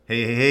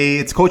Hey,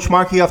 it's Coach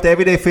Mark here of the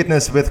Everyday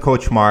Fitness with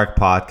Coach Mark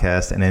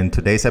podcast. And in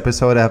today's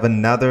episode, I have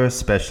another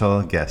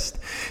special guest.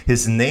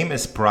 His name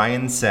is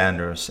Brian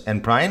Sanders.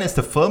 And Brian is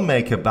the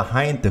filmmaker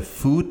behind the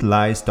Food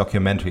Lies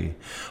documentary,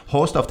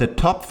 host of the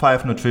top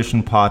 5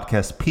 nutrition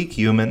podcast, Peak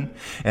Human,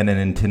 and an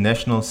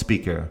international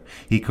speaker.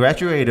 He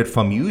graduated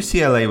from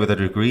UCLA with a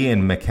degree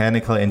in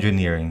mechanical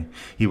engineering.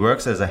 He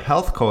works as a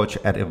health coach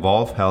at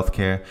Evolve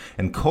Healthcare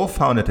and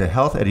co-founded the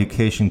health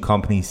education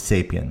company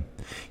Sapien.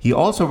 He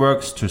also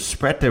works to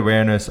spread the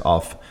awareness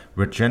of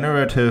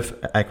regenerative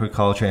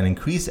agriculture and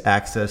increase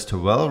access to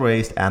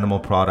well-raised animal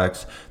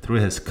products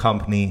through his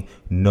company,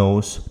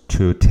 Nose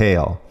to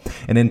Tail.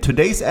 And in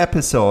today's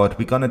episode,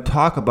 we're going to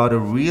talk about a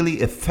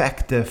really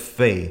effective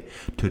way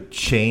to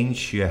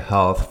change your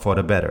health for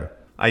the better.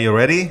 Are you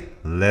ready?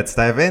 Let's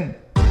dive in.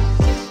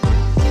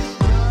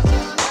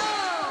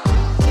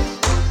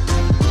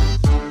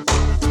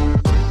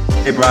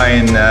 Hey,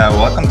 Brian,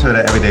 welcome to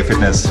the Everyday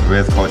Fitness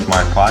with Coach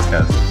Mark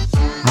podcast.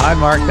 Hi,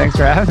 Mark. Thanks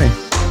for having me.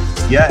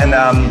 Yeah, and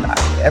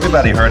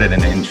everybody heard it in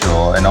the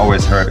intro and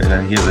always hears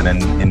it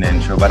in the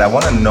intro. But I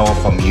want to know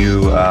from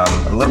you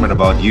a little bit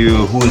about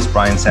you. Who is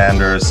Brian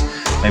Sanders?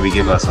 Maybe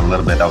give us a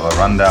little bit of a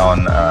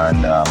rundown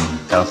and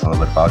tell us a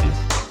little bit about you.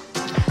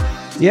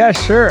 Yeah,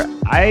 sure.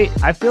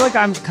 I feel like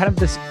I'm kind of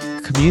this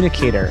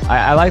communicator.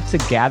 I like to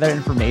gather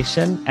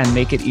information and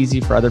make it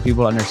easy for other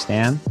people to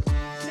understand.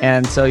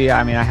 And so, yeah,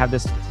 I mean, I have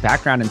this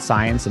background in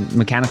science and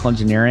mechanical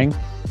engineering,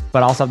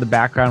 but also have the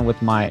background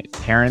with my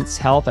parents'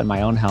 health and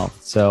my own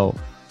health. So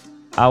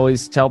I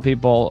always tell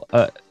people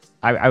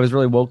I was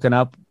really woken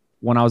up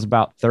when I was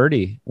about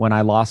 30, when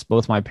I lost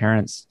both my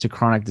parents to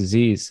chronic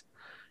disease.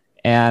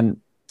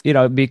 And, you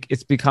know,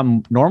 it's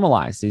become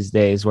normalized these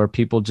days where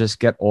people just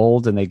get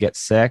old and they get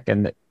sick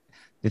and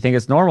they think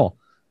it's normal.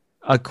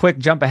 A quick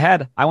jump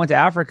ahead. I went to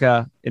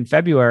Africa in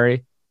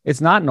February.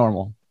 It's not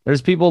normal.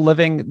 There's people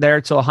living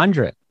there till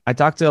 100. I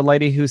talked to a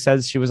lady who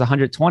says she was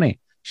 120.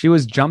 She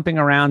was jumping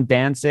around,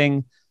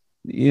 dancing.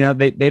 You know,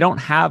 they don't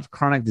have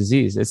chronic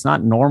disease. It's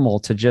not normal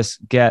to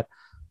just get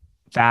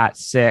fat,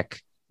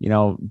 sick, you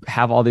know,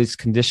 have all these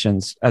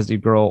conditions as you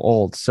grow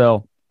old.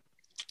 So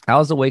that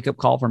was a wake-up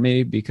call for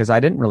me because I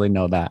didn't really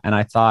know that. And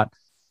I thought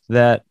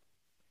that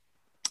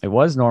it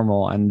was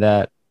normal and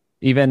that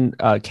even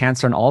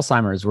cancer and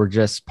Alzheimer's were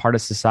just part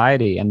of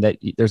society and that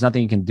there's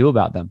nothing you can do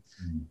about them.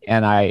 Mm-hmm.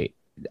 And I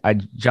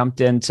jumped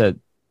into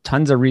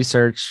tons of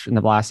research in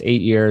the last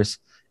 8 years.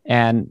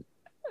 And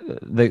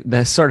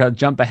the sort of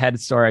jump ahead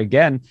story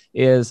again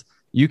is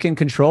you can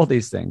control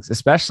these things,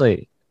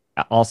 especially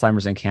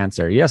Alzheimer's and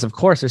cancer. Yes, of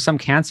course, there's some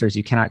cancers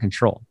you cannot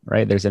control,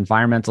 right? There's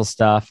environmental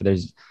stuff.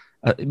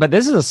 But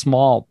this is a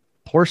small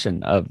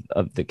portion of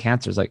the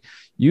cancers. Like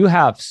you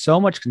have so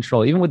much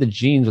control, even with the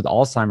genes, with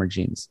Alzheimer's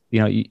genes, you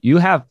know, you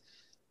have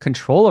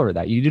control over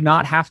that. You do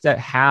not have to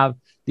have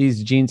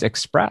these genes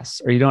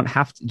express, or you don't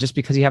have to, just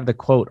because you have the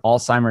quote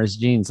Alzheimer's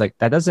genes, like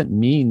that doesn't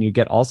mean you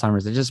get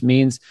Alzheimer's. It just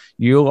means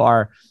you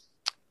are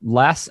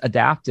less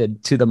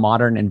adapted to the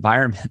modern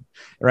environment,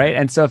 right?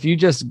 And so if you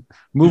just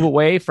move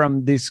away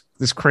from this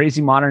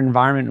crazy modern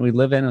environment we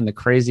live in and the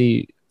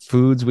crazy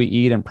foods we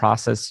eat and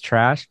processed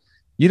trash,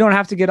 you don't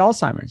have to get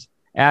Alzheimer's.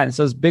 And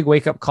so it's a big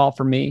wake-up call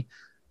for me.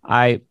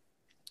 I've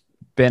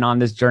been on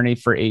this journey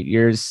for 8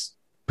 years,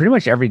 pretty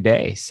much every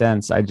day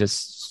since. I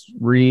just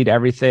read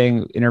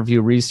everything,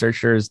 interview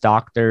researchers,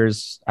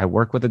 doctors. I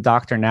work with a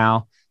doctor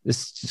now.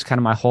 This is just kind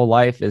of my whole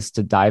life is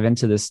to dive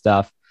into this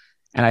stuff.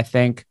 And I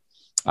think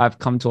I've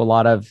come to a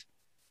lot of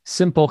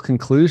simple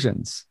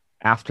conclusions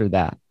after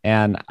that.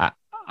 And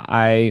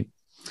I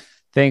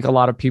think a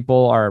lot of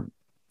people are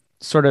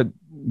sort of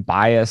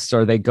biased,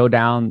 or they go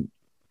down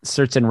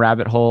certain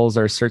rabbit holes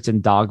or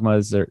certain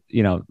dogmas or,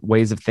 you know,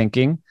 ways of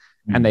thinking,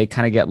 and they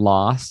kind of get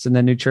lost in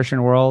the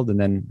nutrition world. And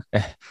then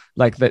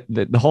like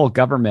the whole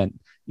government,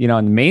 you know,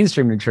 and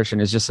mainstream nutrition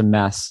is just a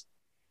mess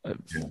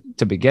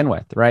to begin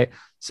with. Right.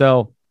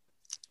 So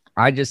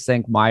I just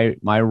think my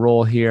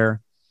role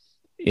here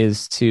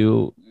is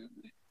to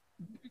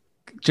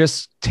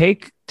just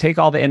take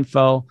all the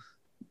info,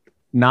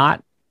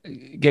 not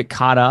get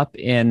caught up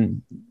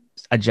in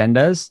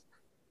agendas,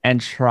 and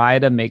try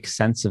to make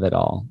sense of it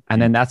all. And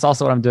then that's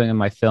also what I'm doing in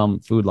my film,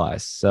 Food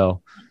Lies.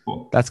 So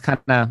that's kind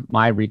of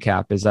my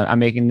recap is I'm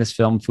making this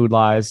film, Food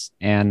Lies,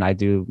 and I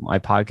do my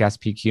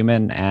podcast, Peak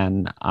Human.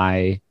 And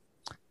I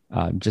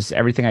just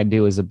everything I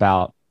do is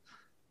about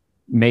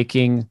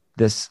making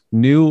this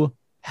new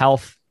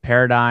health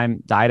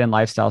paradigm, diet and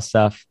lifestyle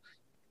stuff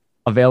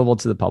available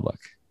to the public.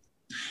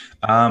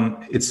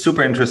 It's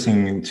super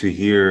interesting to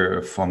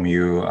hear from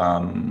you,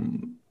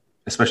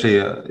 especially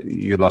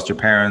you lost your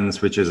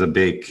parents, which is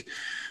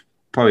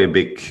probably a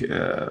big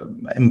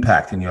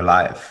impact in your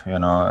life. You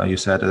know, you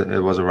said it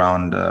was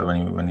around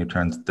when you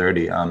turned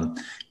 30.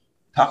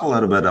 Talk a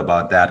little bit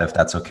about that, if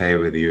that's okay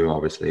with you,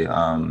 obviously.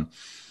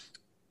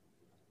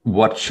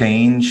 What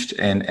changed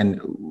and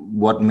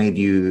what made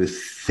you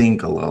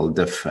think a little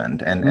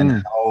different?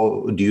 And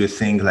how do you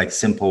think like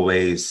simple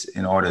ways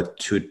in order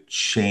to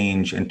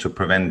change and to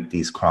prevent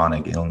these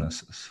chronic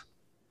illnesses?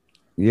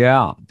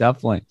 Yeah,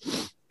 definitely.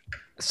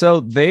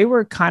 So they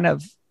were kind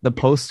of the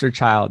poster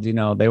child,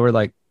 they were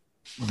like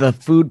the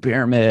food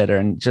pyramid,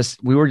 and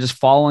just we were just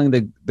following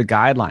the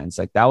guidelines.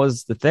 Like that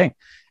was the thing.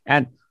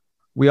 And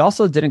we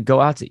also didn't go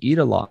out to eat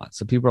a lot.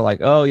 So people are like,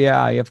 oh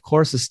yeah, of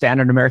course the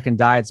standard American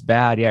diet's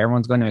bad. Yeah,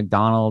 everyone's going to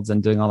McDonald's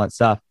and doing all that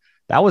stuff.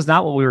 That was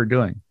not what we were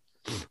doing.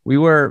 We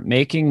were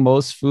making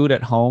most food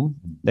at home.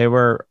 They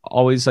were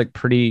always like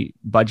pretty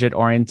budget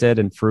oriented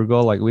and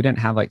frugal. Like we didn't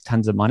have like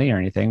tons of money or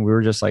anything. We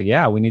were just like,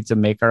 yeah, we need to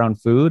make our own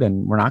food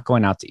and we're not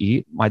going out to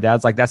eat. My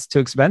dad's like, that's too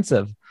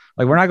expensive.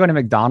 Like we're not going to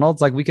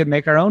McDonald's. Like we could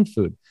make our own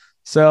food.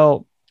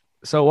 So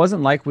it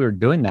wasn't like we were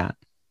doing that,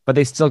 but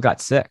they still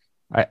got sick.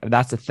 Right?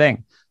 That's the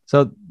thing.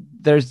 So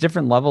there's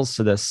different levels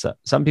to this.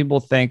 Some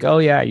people think, oh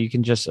yeah, you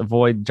can just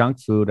avoid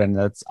junk food and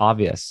that's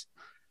obvious,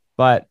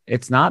 but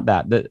it's not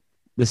that. The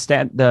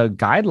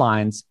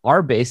guidelines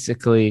are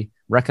basically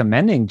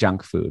recommending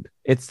junk food.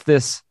 It's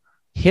this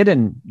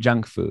hidden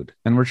junk food.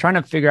 And we're trying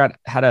to figure out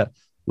how to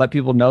let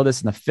people know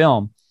this in the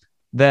film,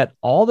 that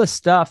all the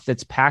stuff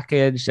that's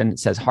packaged and it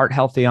says heart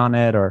healthy on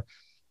it, or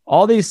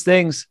all these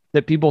things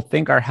that people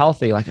think are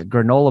healthy, like a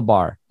granola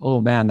bar.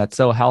 Oh man, that's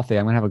so healthy.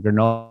 I'm going to have a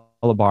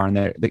granola bar,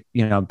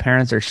 and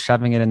parents are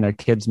shoving it in their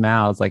kids'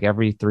 mouths like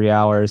every 3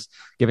 hours,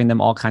 giving them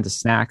all kinds of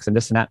snacks and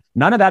this and that.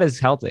 None of that is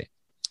healthy.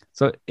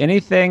 So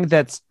anything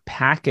that's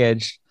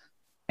packaged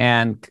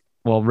and,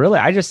 well, really,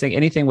 I just think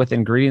anything with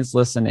ingredients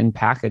lists and in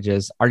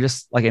packages are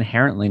just like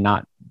inherently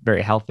not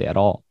very healthy at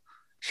all.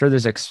 Sure,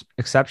 there's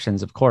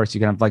exceptions, of course. You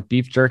can have like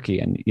beef jerky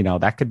and,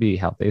 that could be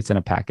healthy. It's in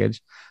a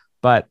package.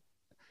 But,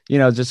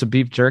 just a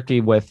beef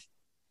jerky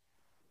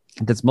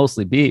that's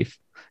mostly beef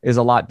is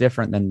a lot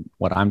different than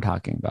what I'm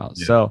talking about.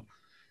 Yeah.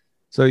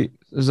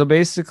 So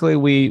basically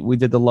we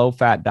did the low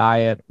fat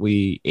diet.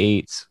 We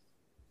ate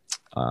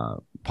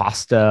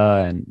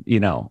pasta and,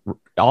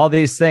 all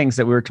these things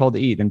that we were told to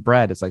eat, and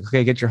bread. It's like,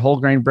 okay, get your whole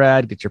grain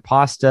bread, get your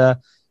pasta,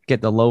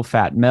 get the low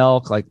fat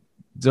milk, like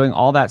doing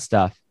all that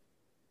stuff.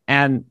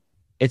 And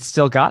it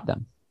still got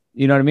them.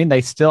 You know what I mean?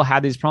 They still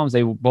had these problems.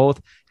 They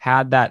both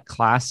had that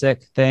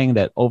classic thing,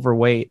 that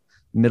overweight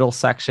middle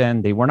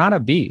section. They were not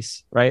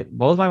obese, right?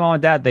 Both my mom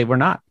and dad, they were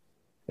not.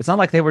 It's not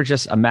like they were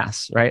just a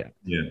mess, right?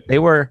 Yeah. They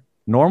were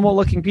normal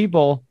looking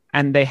people,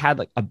 and they had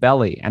like a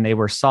belly, and they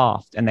were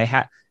soft,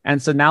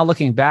 and so now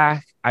looking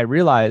back, I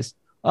realized,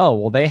 oh,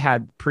 well, they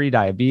had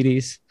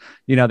pre-diabetes.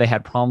 They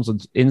had problems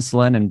with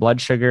insulin and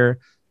blood sugar.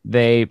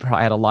 They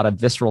probably had a lot of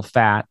visceral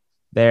fat.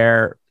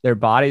 Their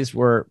bodies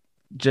were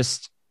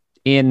just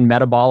in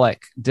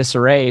metabolic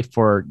disarray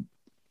for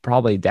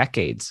probably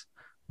decades,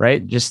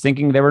 right? Just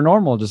thinking they were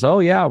normal, just, oh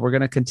yeah, we're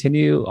going to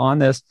continue on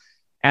this.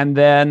 And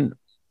then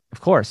of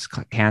course,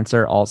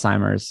 cancer,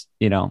 Alzheimer's,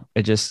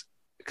 it just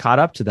caught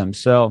up to them.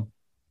 So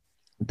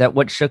that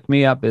what shook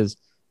me up is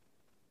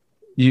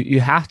you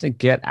have to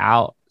get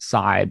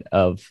outside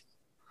of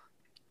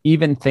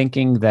even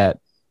thinking that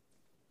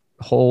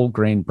whole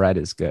grain bread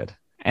is good.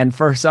 And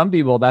for some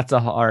people, that's a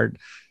hard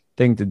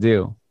thing to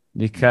do,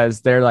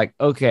 because they're like,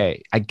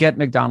 okay, I get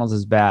McDonald's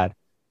is bad,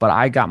 but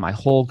I got my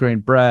whole grain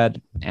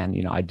bread and,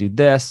 I do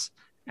this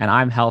and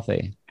I'm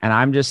healthy. And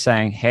I'm just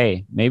saying,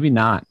 hey, maybe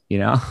not,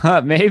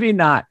 maybe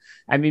not.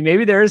 I mean,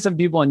 maybe there are some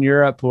people in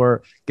Europe who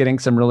are getting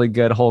some really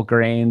good whole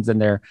grains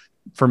and they're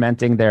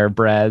fermenting their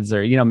breads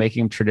or,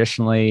 making them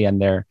traditionally,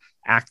 and they're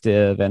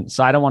active. And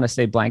so I don't want to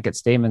say blanket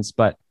statements,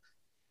 but,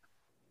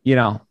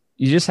 you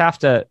just have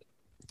to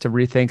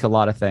rethink a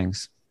lot of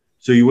things.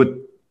 So you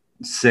would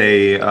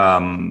say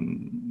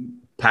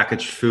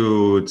packaged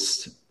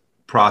foods,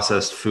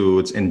 processed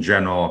foods in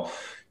general,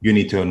 you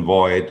need to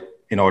avoid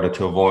in order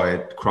to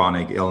avoid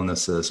chronic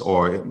illnesses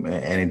or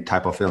any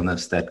type of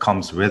illness that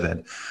comes with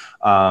it.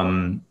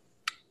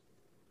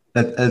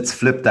 Let's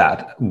flip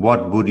that.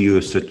 What would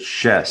you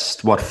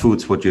suggest? What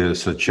foods would you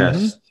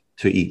suggest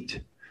to eat?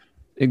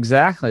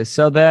 Exactly.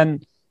 So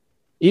then,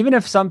 even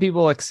if some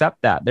people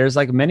accept that, there's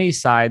like many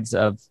sides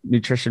of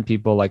nutrition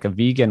people, like a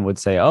vegan would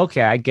say,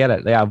 okay, I get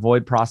it. They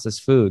avoid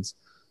processed foods.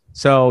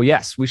 So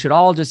yes, we should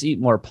all just eat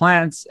more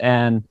plants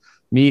and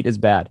meat is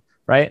bad,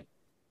 right?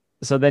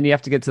 So then you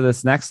have to get to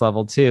this next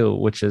level too,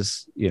 which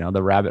is,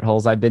 the rabbit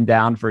holes I've been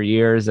down for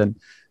years. And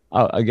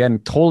again,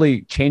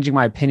 totally changing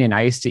my opinion.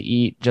 I used to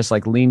eat just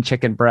like lean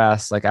chicken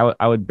breasts. Like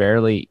I would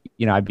barely,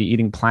 I'd be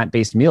eating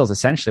plant-based meals.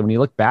 Essentially, when you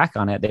look back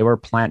on it, they were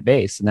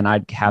plant-based. And then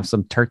I'd have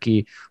some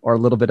turkey or a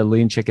little bit of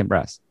lean chicken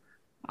breast.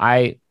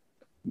 My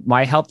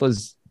health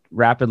was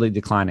rapidly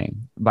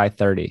declining by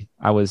 30.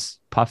 I was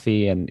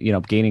puffy and,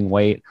 gaining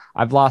weight.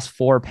 I've lost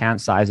 4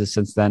 pant sizes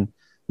since then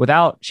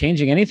without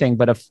changing anything.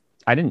 But if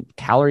I didn't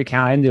calorie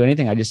count, I didn't do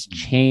anything. I just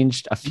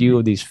changed a few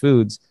of these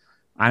foods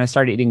and I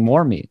started eating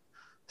more meat.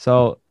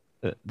 So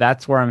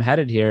that's where I'm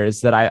headed here,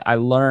 is that I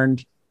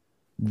learned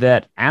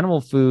that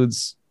animal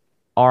foods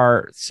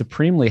are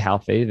supremely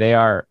healthy. They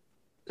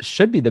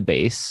should be the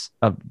base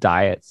of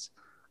diets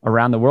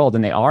around the world.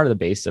 And they are the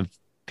base of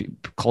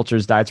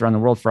cultures, diets around the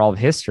world for all of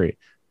history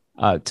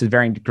to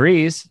varying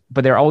degrees,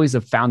 but they're always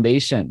a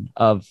foundation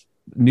of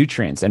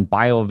nutrients and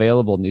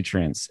bioavailable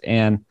nutrients.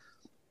 And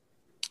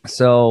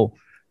so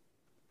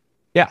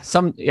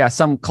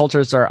Some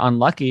cultures are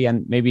unlucky,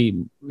 and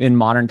maybe in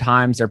modern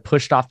times they're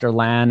pushed off their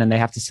land and they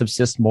have to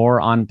subsist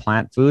more on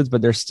plant foods,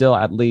 but they're still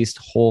at least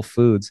whole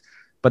foods.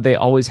 But they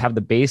always have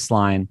the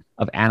baseline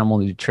of animal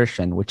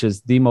nutrition, which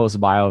is the most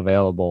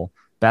bioavailable,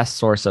 best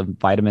source of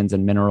vitamins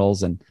and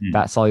minerals and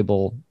fat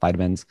soluble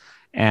vitamins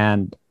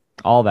and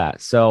all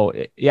that. So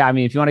yeah, I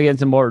mean, if you want to get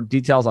into more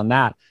details on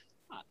that,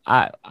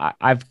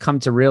 I've come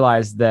to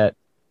realize that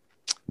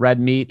red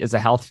meat is a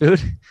health food,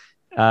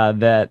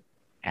 that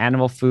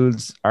animal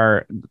foods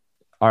are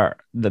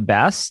the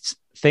best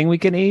thing we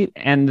can eat,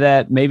 and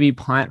that maybe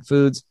plant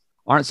foods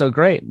aren't so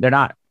great. They're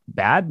not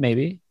bad,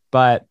 maybe,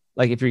 but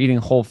like if you're eating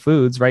whole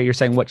foods, right? You're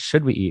saying, what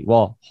should we eat?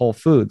 Well, whole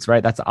foods,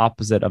 right? That's the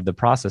opposite of the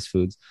processed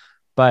foods.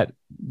 But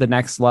the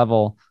next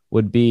level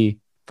would be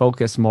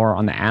focus more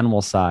on the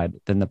animal side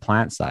than the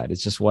plant side.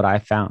 It's just what I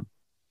found.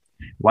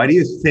 Why do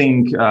you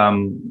think?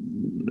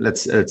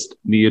 Let's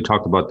you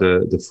talked about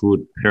the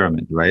food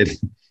pyramid, right?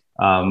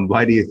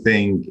 Why do you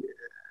think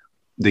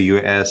the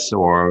U.S.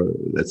 or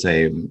let's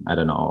say, I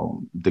don't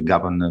know, the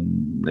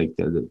government, like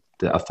the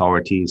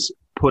authorities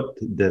put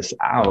this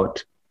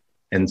out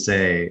and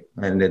say,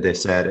 and they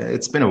said,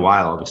 it's been a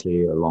while,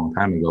 obviously a long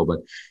time ago, but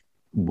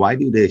why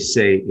do they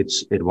say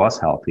it was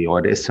healthy or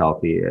it is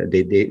healthy?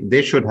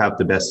 They should have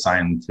the best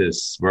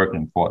scientists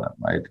working for them,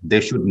 right? They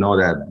should know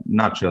that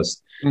not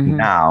just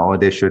now,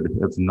 they should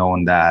have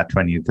known that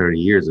 20, 30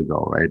 years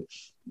ago, right?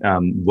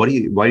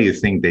 Why do you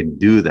think they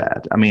do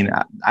that? I mean,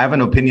 I have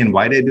an opinion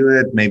why they do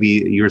it. Maybe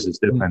yours is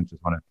different.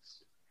 Just want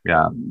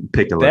to,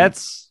 pick a little.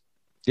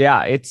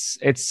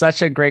 It's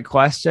such a great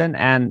question,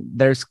 and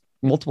there's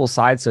multiple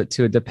sides to it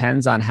too. It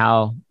depends on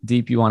how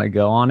deep you want to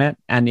go on it.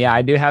 And yeah,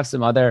 I do have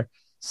some other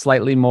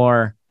slightly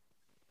more,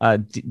 I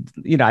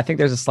think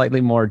there's a slightly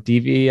more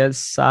devious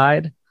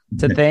side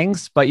to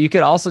things, but you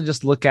could also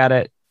just look at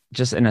it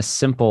just in a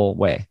simple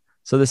way.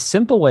 So the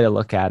simple way to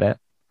look at it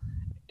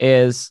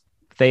is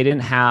they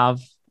didn't have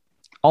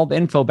all the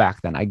info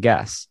back then, I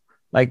guess.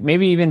 Like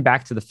maybe even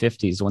back to the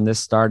 50s when this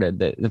started,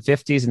 the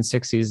 50s and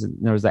 60s,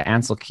 there was the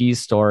Ansel Keys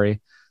story,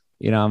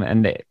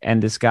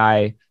 and this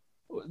guy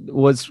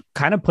was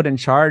kind of put in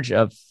charge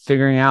of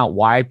figuring out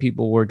why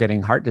people were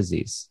getting heart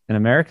disease in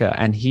America.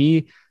 And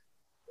he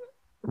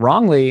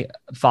wrongly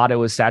thought it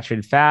was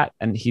saturated fat.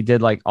 And he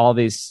did like all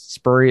these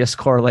spurious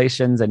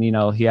correlations. And,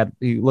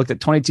 he looked at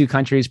 22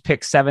 countries,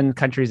 picked 7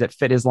 countries that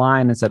fit his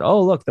line and said,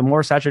 oh, look, the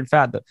more saturated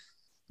fat,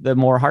 the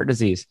more heart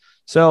disease.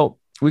 So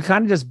we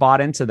kind of just bought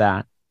into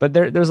that, but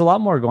there's a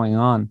lot more going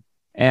on.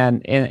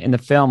 And in the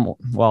film,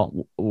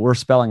 well, we're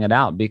spelling it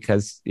out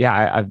because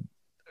I've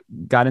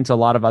got into a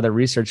lot of other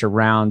research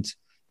around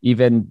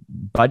even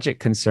budget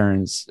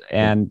concerns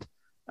and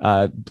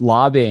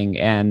lobbying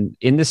and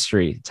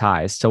industry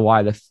ties to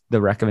why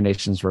the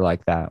recommendations were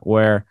like that,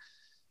 where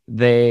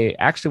they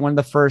actually, one of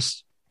the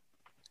first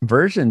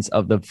versions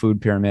of the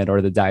food pyramid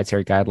or the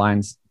dietary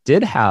guidelines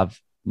did have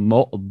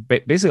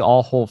basically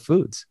all whole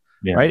foods,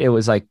 right? It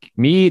was like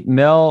meat,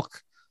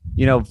 milk,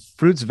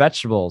 fruits,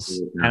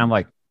 vegetables. And I'm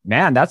like,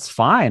 man, that's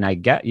fine. I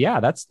get,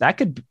 that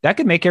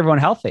could make everyone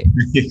healthy.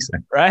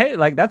 Exactly. Right?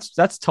 Like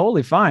that's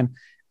totally fine.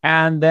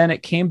 And then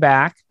it came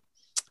back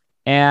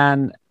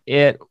and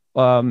it,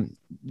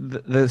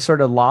 the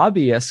sort of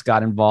lobbyists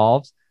got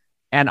involved,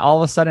 and all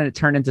of a sudden it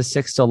turned into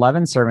 6 to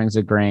 11 servings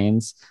of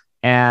grains.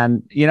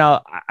 And,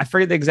 I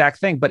forget the exact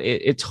thing, but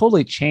it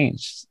totally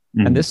changed.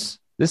 And this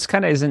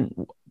kind of isn't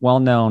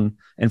well-known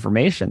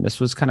information.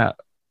 This was kind of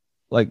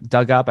like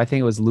dug up. I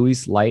think it was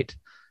Louise Light.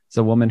 It's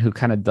a woman who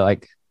kind of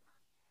like,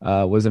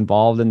 was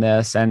involved in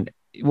this, and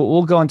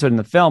we'll go into it in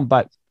the film,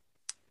 but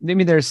I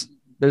mean, there's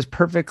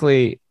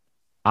perfectly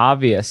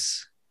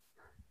obvious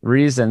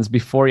reasons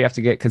before you have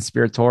to get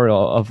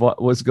conspiratorial of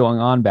what was going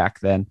on back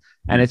then.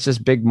 And it's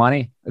just big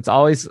money. It's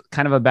always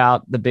kind of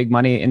about the big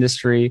money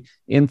industry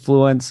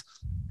influence.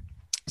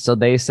 So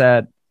they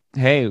said,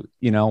 hey,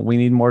 we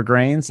need more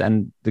grains,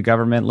 and the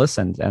government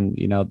listened. And,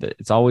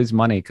 it's always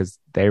money because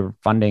they're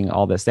funding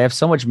all this. They have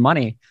so much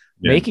money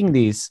making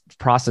these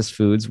processed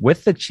foods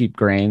with the cheap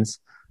grains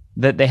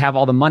that they have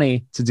all the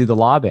money to do the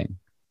lobbying,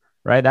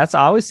 right? I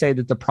always say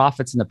that the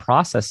profit's in the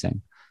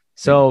processing.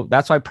 So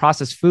that's why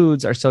processed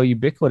foods are so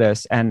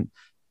ubiquitous, and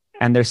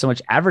there's so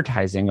much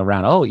advertising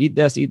around, oh, eat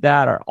this, eat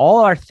that, or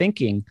all our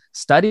thinking,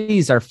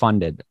 studies are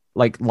funded,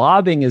 like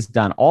lobbying is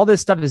done. All this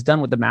stuff is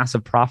done with the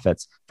massive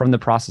profits from the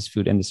processed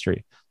food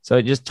industry. So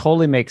it just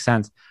totally makes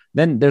sense.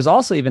 Then there's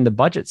also even the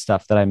budget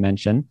stuff that I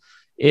mentioned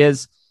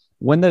is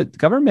when the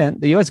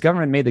U.S.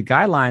 government made the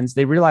guidelines,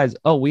 they realized,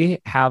 oh, we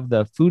have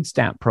the food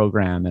stamp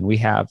program and we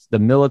have the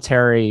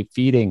military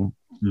feeding,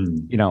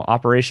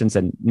 operations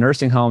and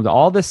nursing homes,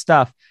 all this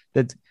stuff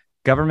that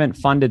government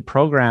funded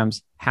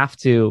programs have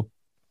to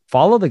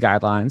follow the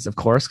guidelines, of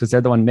course, because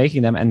they're the one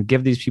making them, and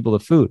give these people the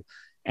food.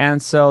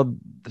 And so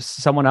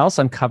someone else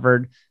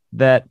uncovered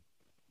that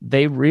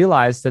they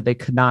realized that they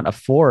could not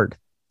afford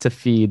to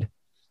feed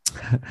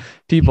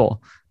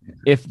people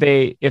if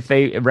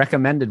they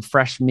recommended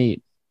fresh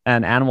meat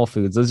and animal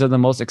foods. Those are the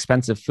most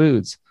expensive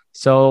foods.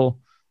 So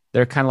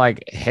they're kind of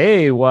like,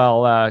 hey,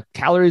 well,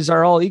 calories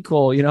are all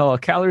equal. A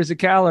calorie is a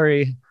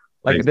calorie.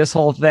 Like this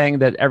whole thing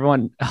that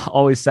everyone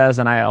always says,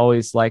 and I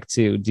always like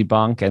to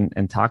debunk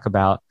and talk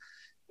about.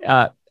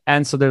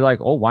 And so they're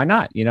like, oh, why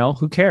not?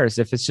 Who cares?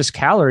 If it's just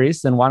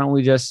calories, then why don't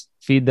we just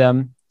feed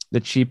them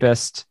the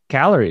cheapest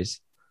calories?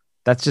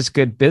 That's just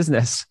good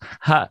business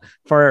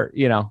for,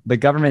 the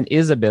government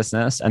is a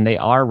business and they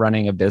are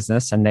running a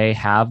business and they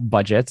have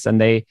budgets and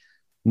they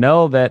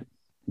know that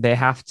they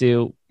have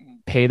to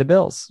pay the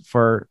bills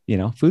for,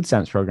 food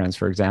stamps programs,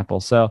 for example.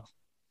 So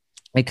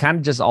it kind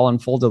of just all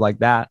unfolded like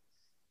that.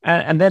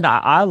 And then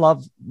I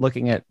love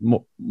looking at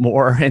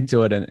more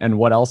into it and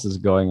what else is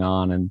going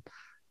on. And,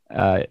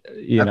 I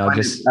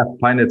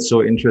find it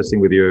so interesting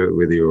with your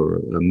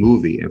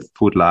movie. If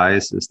Food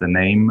Lies is the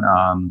name.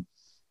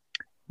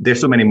 There's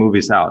so many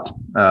movies out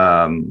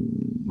on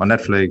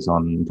Netflix,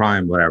 on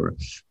Prime, whatever.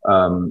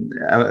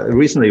 I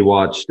recently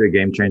watched The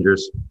Game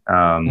Changers.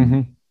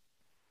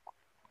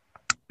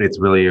 It's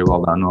really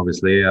well done,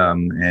 obviously,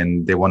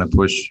 and they want to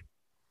push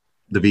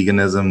the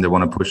veganism. They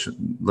want to push a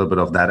little bit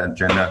of that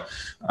agenda.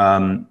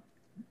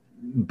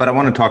 But I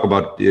want to talk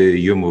about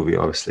your movie,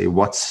 obviously.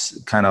 What's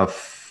kind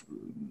of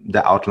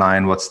the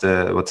outline? What's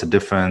the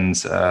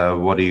difference?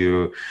 What do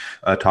you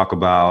talk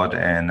about?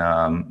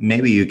 And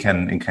maybe you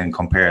can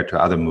compare it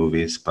to other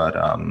movies. But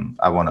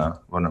I wanna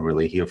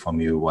really hear from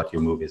you what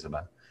your movie is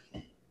about.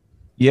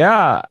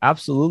 Yeah,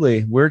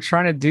 absolutely. We're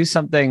trying to do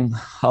something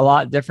a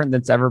lot different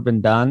that's ever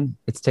been done.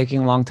 It's taking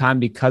a long time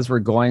because we're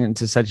going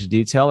into such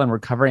detail and we're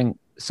covering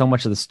so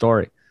much of the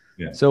story.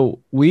 Yeah.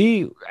 So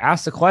we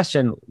asked the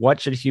question,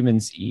 what should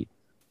humans eat?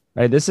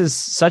 Right? This is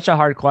such a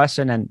hard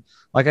question. And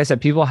like I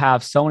said, people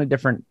have so many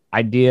different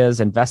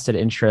ideas and vested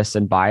interests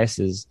and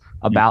biases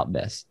about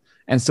this.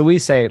 And so we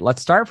say,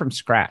 let's start from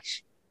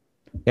scratch.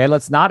 Okay,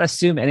 let's not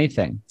assume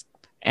anything.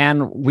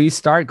 And we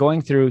start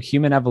going through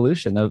human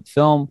evolution. The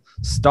film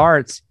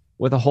starts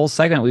with a whole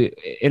segment. We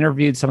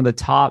interviewed some of the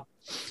top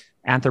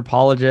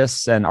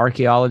anthropologists and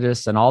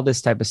archaeologists and all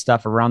this type of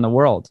stuff around the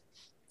world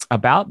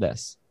about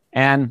this.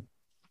 And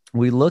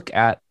we look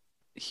at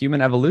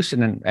human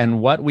evolution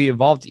and what we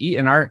evolved to eat,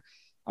 and our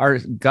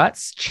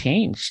guts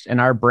changed and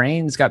our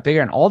brains got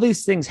bigger, and all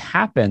these things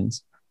happened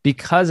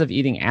because of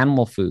eating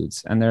animal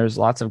foods. And there's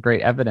lots of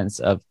great evidence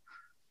of,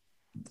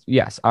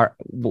 yes,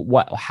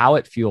 how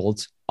it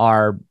fueled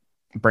our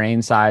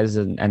brain size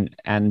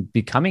and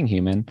becoming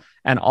human,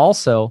 and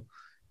also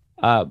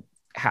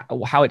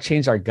how it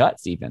changed our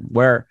guts, even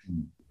where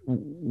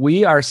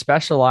we are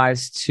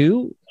specialized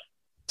to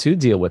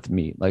deal with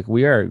meat. Like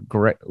we are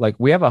great. Like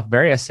we have a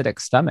very acidic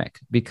stomach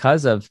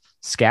because of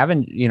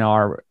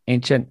our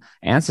ancient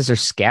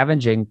ancestors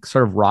scavenging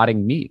sort of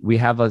rotting meat. We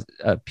have a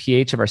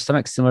pH of our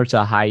stomach similar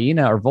to a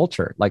hyena or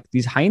vulture. Like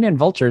these hyena and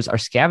vultures are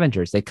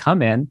scavengers. They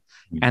come in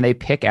and they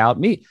pick out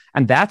meat.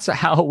 And that's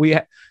how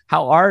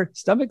our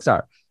stomachs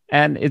are.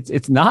 And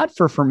it's not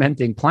for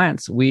fermenting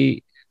plants.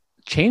 We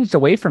changed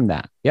away from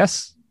that.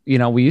 Yes.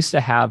 We used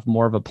to have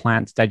more of a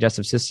plant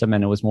digestive system,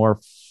 and it was more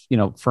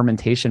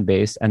fermentation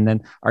based, and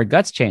then our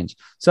guts change.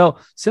 So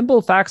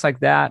simple facts like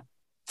that,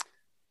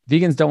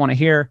 vegans don't want to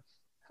hear.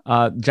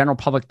 General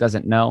public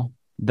doesn't know.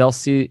 They'll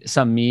see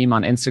some meme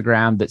on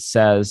Instagram that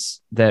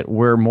says that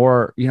we're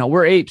more,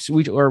 we're apes.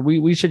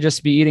 We should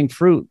just be eating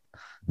fruit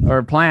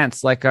or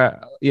plants. Like,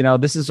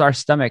 this is our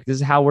stomach. This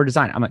is how we're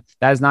designed. I'm like,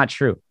 that is not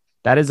true.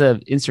 That is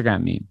an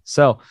Instagram meme.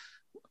 So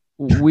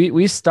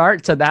we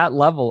start to that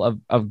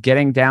level of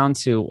getting down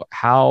to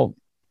how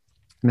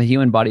the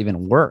human body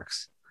even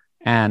works.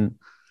 And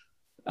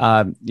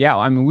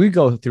we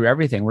go through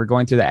everything. We're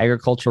going through the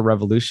agricultural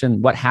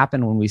revolution. What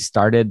happened when we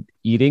started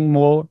eating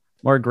more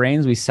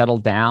grains? We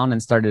settled down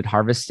and started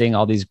harvesting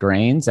all these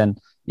grains. And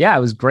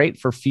it was great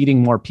for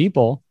feeding more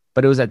people,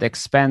 but it was at the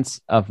expense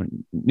of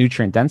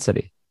nutrient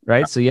density,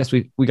 right? So yes,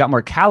 we got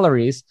more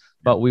calories,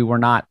 but we were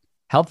not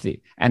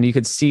healthy. And you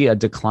could see a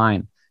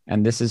decline.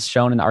 And this is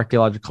shown in the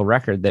archaeological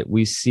record that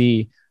we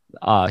see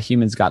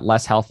humans got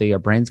less healthy. Our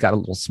brains got a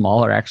little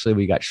smaller. Actually,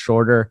 we got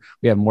shorter.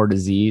 We have more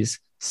disease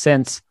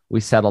since we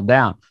settled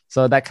down.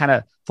 So that kind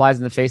of flies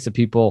in the face of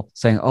people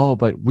saying, oh,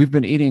 but we've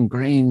been eating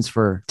grains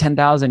for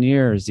 10,000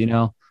 years,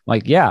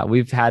 like, yeah,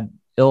 we've had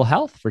ill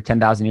health for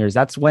 10,000 years.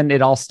 That's when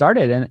it all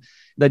started. And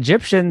the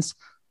Egyptians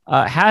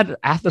had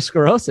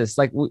atherosclerosis.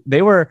 Like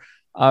they were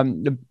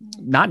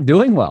not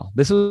doing well.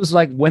 This was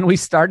like when we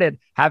started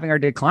having our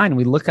decline.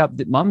 We look up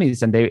the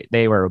mummies and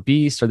they were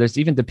obese, or there's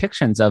even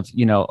depictions of,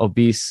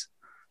 obese,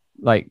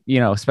 like,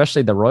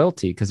 especially the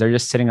royalty, because they're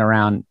just sitting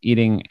around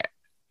eating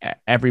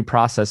every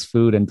processed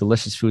food and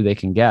delicious food they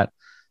can get.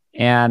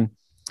 And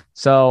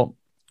so,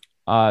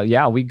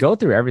 we go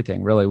through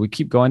everything, really. We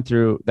keep going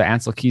through the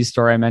Ansel Keys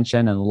story I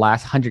mentioned and the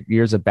last 100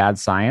 years of bad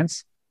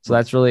science. So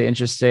that's really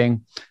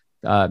interesting.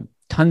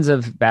 Tons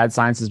of bad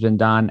science has been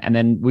done. And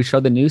then we show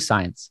the new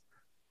science.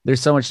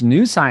 There's so much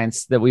new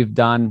science that we've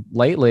done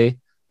lately,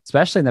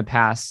 especially in the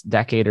past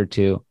decade or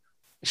two,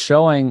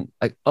 showing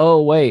like,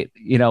 oh, wait,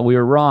 we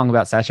were wrong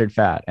about saturated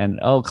fat, and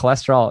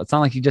cholesterol. It's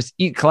not like you just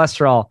eat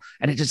cholesterol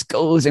and it just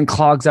goes and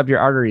clogs up your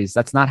arteries.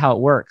 That's not how it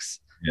works.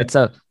 It's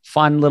a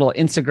fun little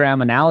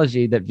Instagram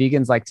analogy that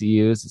vegans like to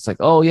use. It's like,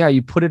 oh yeah,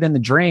 you put it in the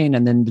drain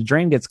and then the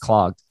drain gets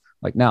clogged.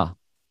 Like, no,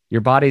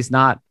 your body's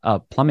not a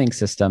plumbing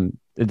system.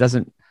 It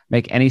doesn't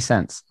make any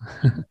sense.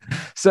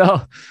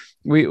 So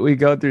we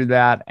go through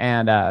that,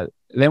 and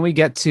then we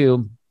get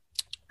to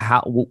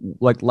how,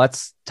 like,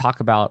 let's talk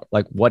about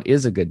like what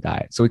is a good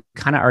diet. So we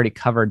kind of already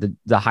covered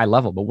the high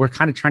level, but we're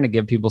kind of trying to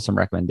give people some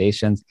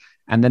recommendations.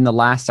 And then the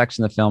last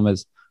section of the film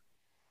is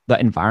the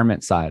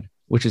environment side,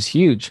 which is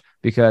huge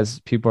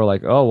because people are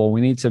like, oh, well, we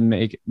need to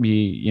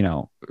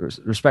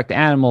respect the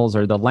animals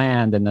or the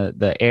land and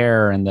the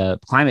air and the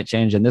climate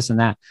change and this and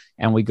that.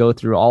 And we go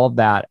through all of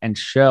that and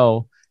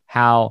show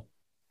how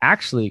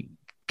actually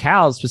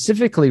cows,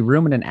 specifically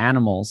ruminant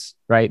animals,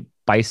 right?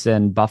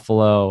 Bison,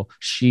 buffalo,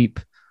 sheep,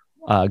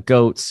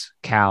 goats,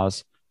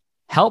 cows,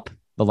 help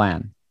the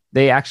land.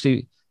 They're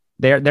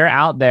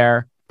out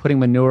there putting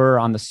manure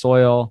on the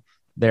soil.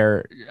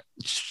 They're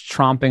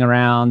tromping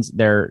around.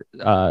 They're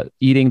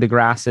eating the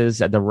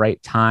grasses at the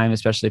right time,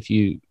 especially if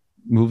you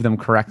move them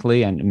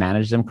correctly and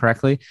manage them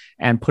correctly,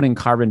 and putting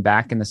carbon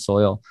back in the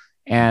soil.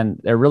 And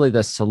they're really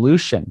the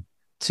solution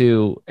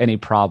to any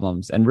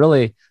problems. And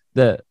really,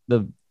 the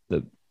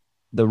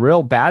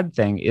real bad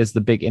thing is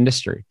the big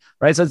industry,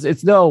 right? So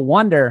it's no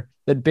wonder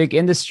that big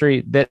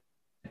industry that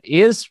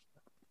is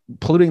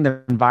polluting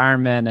the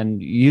environment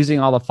and using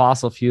all the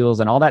fossil fuels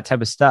and all that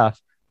type of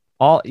stuff,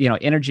 all,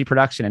 energy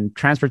production and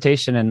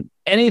transportation and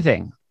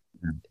anything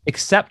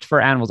except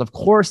for animals. Of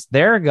course,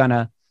 they're going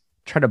to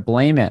try to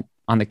blame it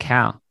on the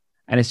cow.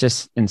 And it's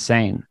just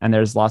insane. And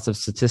there's lots of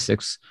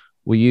statistics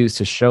we use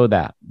to show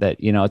that,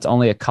 it's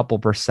only a couple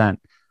 %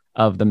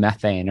 of the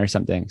methane or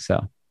something.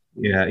 So,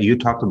 yeah, you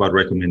talked about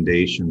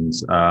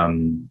recommendations.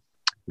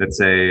 Let's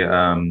say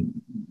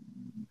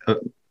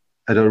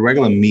at a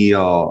regular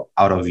meal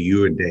out of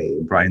your day,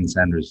 Brian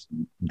Sanders'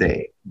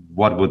 day,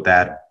 what would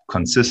that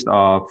consist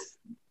of?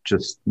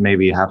 Just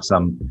maybe have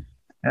some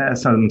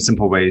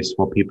simple ways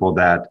for people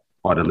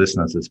or the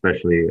listeners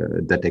especially,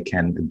 that they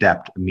can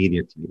adapt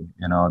immediately,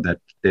 that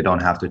they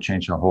don't have to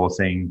change the whole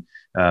thing.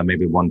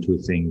 Maybe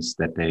 1-2 things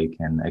that they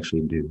can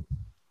actually do.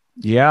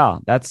 Yeah,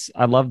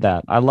 I love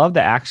that. I love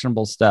the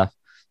actionable stuff.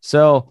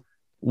 So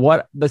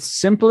what the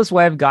simplest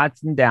way I've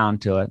gotten down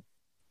to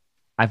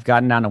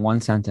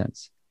one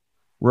sentence: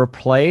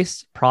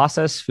 replace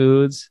processed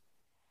foods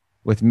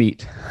with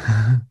meat.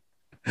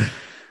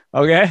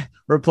 Okay.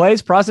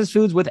 Replace processed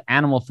foods with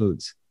animal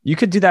foods. You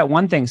could do that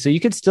one thing. So you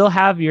could still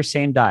have your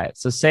same diet.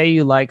 So say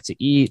you like to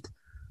eat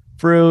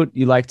fruit,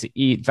 you like to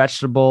eat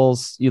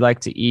vegetables, you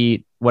like to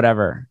eat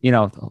whatever,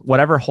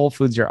 whatever whole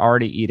foods you're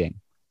already eating.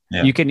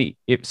 Yeah. You can eat.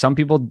 Some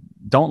people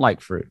don't like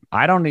fruit.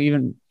 I don't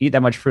even eat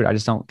that much fruit. I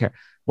just don't care.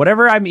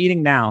 Whatever I'm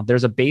eating now,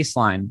 there's a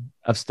baseline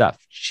of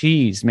stuff: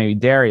 cheese, maybe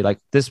dairy, like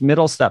this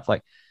middle stuff.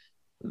 Like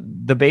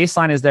the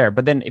baseline is there.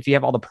 But then if you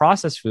have all the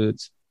processed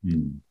foods,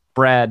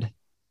 bread,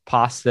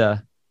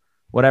 pasta,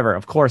 whatever,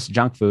 of course,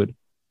 junk food.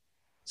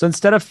 So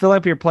instead of filling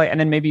up your plate and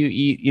then maybe you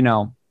eat,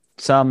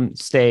 some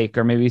steak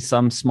or maybe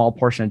some small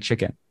portion of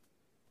chicken,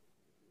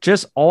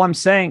 just all I'm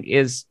saying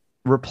is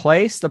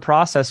replace the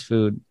processed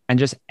food and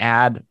just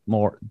add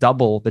more,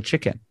 double the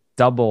chicken,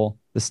 double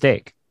the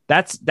steak.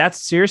 That's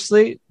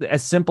seriously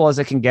as simple as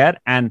it can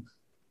get. And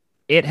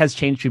it has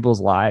changed people's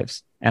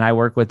lives. And I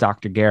work with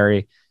Dr.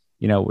 Gary,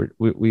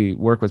 we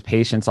work with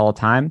patients all the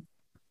time.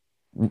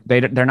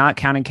 They're not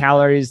counting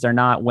calories. They're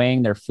not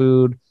weighing their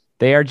food.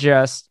 They are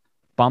just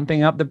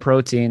bumping up the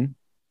protein,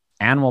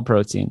 animal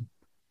protein,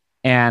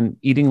 and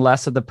eating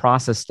less of the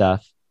processed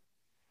stuff.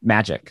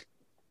 Magic.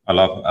 I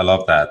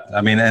love that.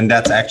 I mean, and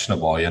that's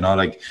actionable,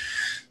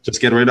 just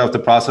get rid of the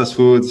processed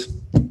foods,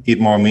 eat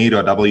more meat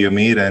or double your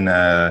meat, and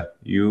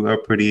you're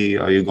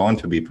going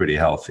to be pretty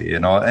healthy,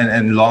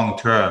 and long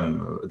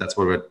term, that's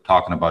what we're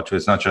talking about too.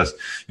 It's not just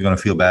you're going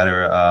to feel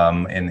better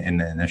in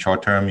the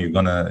short term. You're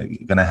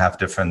gonna have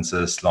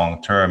differences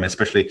long term.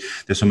 Especially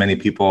there's so many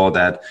people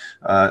that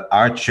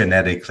are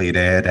genetically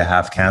they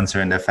have cancer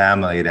in their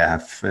family, they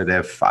have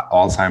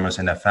Alzheimer's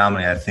in their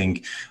family. I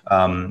think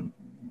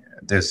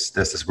there's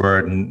this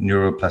word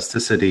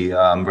neuroplasticity,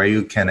 where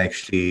you can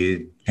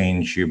actually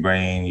change your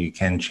brain, you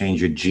can change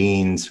your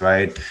genes,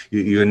 right?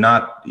 You're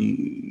not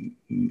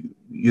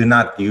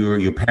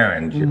your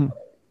parent. Mm-hmm.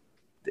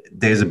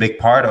 There's a big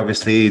part,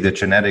 obviously, the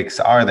genetics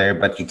are there,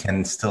 but you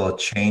can still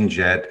change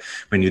it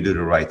when you do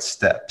the right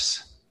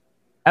steps.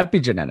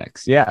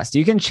 Epigenetics, yes,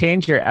 you can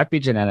change your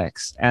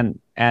epigenetics and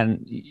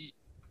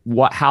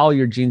how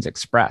your genes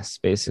express,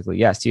 basically.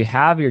 Yes, you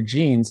have your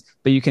genes,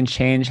 but you can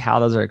change how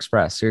those are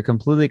expressed. So you're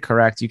completely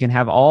correct. You can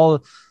have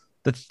all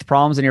the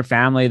problems in your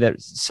family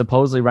that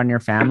supposedly run your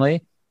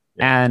family,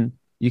 and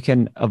you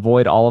can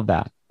avoid all of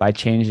that by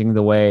changing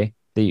the way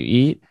that you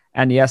eat.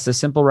 And yes, the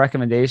simple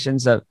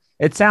recommendations of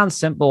it sounds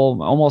simple,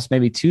 almost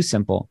maybe too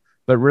simple,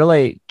 but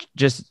really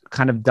just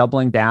kind of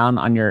doubling down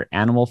on your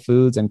animal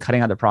foods and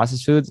cutting out the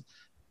processed foods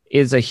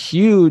is a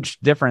huge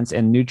difference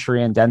in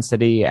nutrient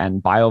density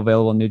and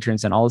bioavailable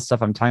nutrients and all this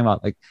stuff I'm talking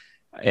about. Like,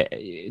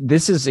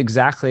 this is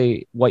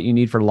exactly what you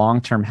need for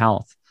long-term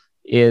health,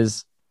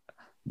 is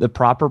the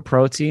proper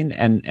protein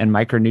and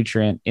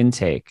micronutrient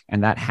intake.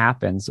 And that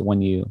happens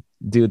when you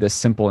do this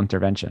simple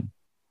intervention.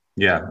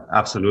 Yeah,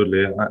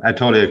 absolutely. I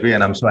totally agree.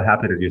 And I'm so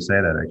happy that you say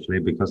that, actually,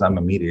 because I'm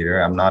a meat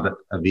eater. I'm not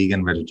a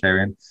vegan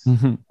vegetarian.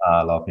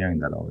 I love hearing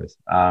that always.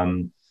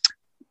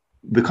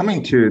 We're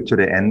coming to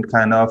the end,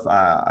 kind of.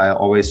 I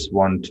always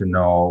want to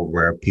know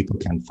where people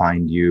can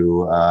find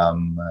you,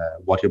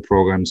 what your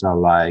programs are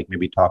like.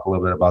 Maybe talk a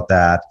little bit about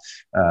that,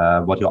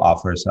 what your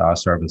offers are,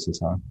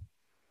 services are.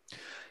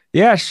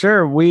 Yeah,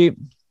 sure.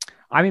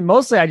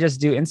 Mostly I just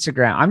do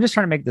Instagram. I'm just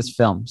trying to make this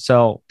film.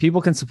 So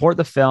people can support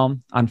the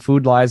film on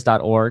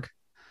foodlies.org.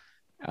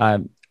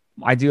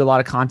 I do a lot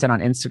of content on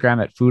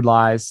Instagram at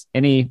Foodlies,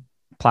 any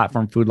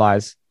platform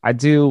Foodlies. I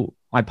do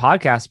my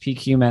podcast, Peak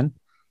Human.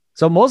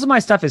 So most of my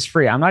stuff is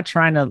free. I'm not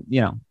trying to,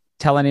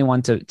 tell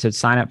anyone to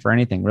sign up for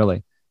anything,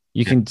 really.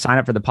 You can sign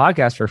up for the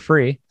podcast for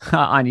free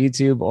on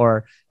YouTube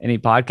or any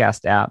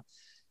podcast app.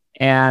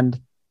 And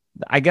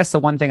I guess the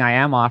one thing I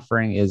am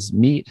offering is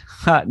meat.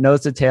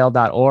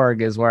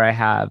 Nosetotale.org is where I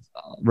have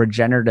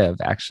regenerative.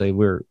 Actually,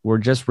 we're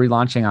just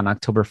relaunching on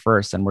October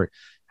 1st, and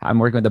I'm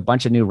working with a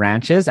bunch of new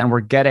ranches, and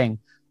we're getting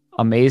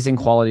amazing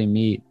quality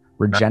meat,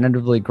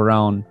 regeneratively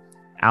grown,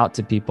 out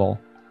to people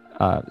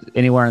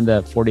anywhere in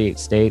the 48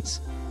 states.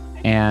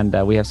 And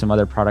we have some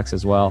other products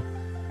as well.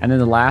 And then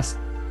the last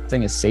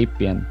thing is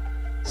Sapien.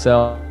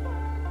 So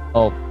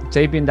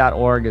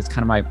sapien.org is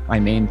kind of my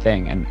main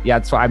thing. And yeah,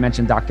 that's why I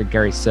mentioned Dr.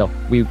 Gary Silk.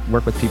 We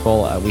work with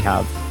people. We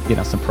have,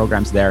 some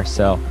programs there.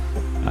 So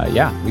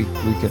we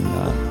can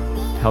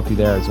help you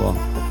there as well.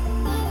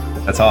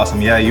 That's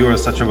awesome. Yeah, you are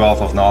such a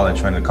wealth of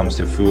knowledge when it comes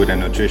to food and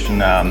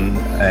nutrition.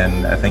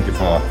 And I thank you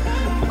for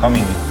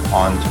coming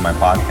on to my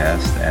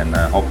podcast. And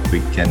I hope we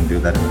can do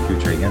that in the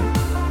future again.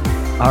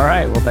 All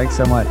right. Well, thanks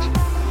so much.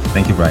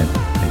 Thank you, Brian.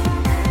 Thank you.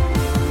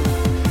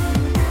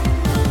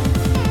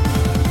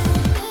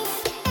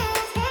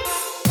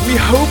 We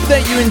hope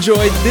that you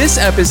enjoyed this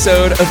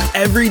episode of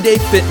Everyday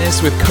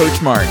Fitness with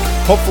Coach Mark.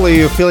 Hopefully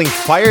you're feeling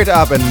fired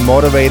up and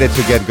motivated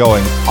to get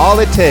going. All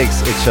it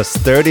takes is just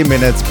 30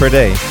 minutes per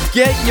day.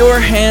 Get your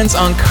hands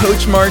on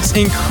Coach Mark's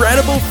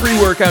incredible free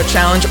workout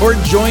challenge or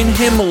join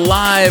him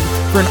live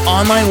for an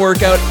online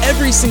workout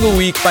every single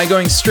week by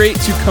going straight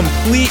to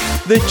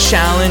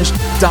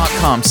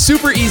CompleteTheChallenge.com.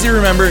 Super easy to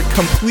remember,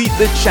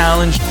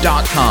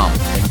 CompleteTheChallenge.com.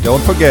 And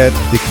don't forget,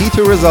 the key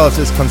to results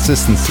is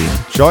consistency.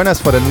 Join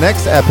us for the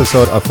next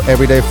episode of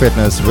Everyday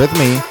Fitness with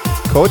me,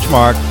 Coach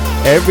Mark,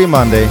 every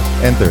Monday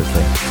and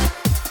Thursday.